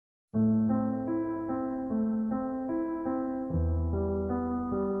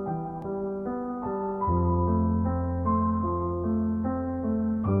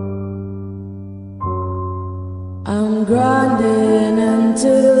grinding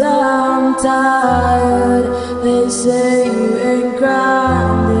until I'm tired. They say you ain't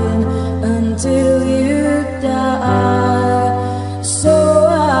grinding until you die. So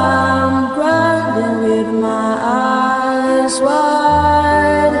I'm grinding with my eyes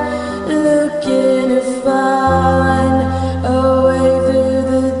wide, looking to find a way through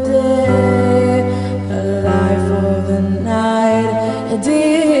the day, a life for the night.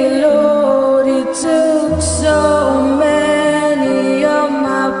 Dear Lord, you took so many of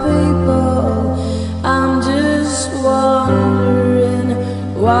my people. I'm just wondering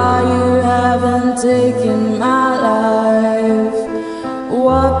why you haven't taken my life.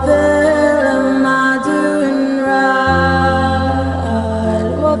 What the hell am I doing right?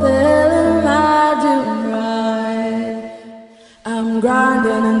 What the hell am I doing right? I'm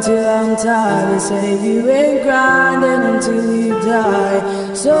grinding until I'm tired. They say you ain't grinding until you die.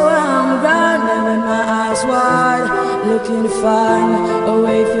 So I'm grinding with my eyes wide, looking to find a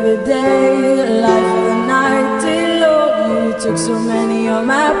way through the day, a life for the night. Dear Lord, you took so many of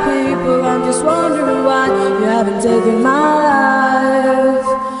my people. I'm just wondering why you haven't taken my life.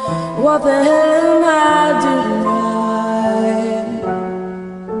 What the hell am I doing right?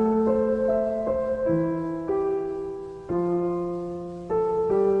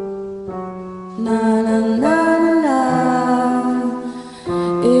 Na na na na,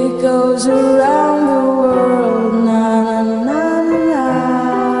 it goes around the world. Na na na na,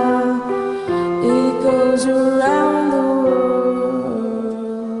 it goes around.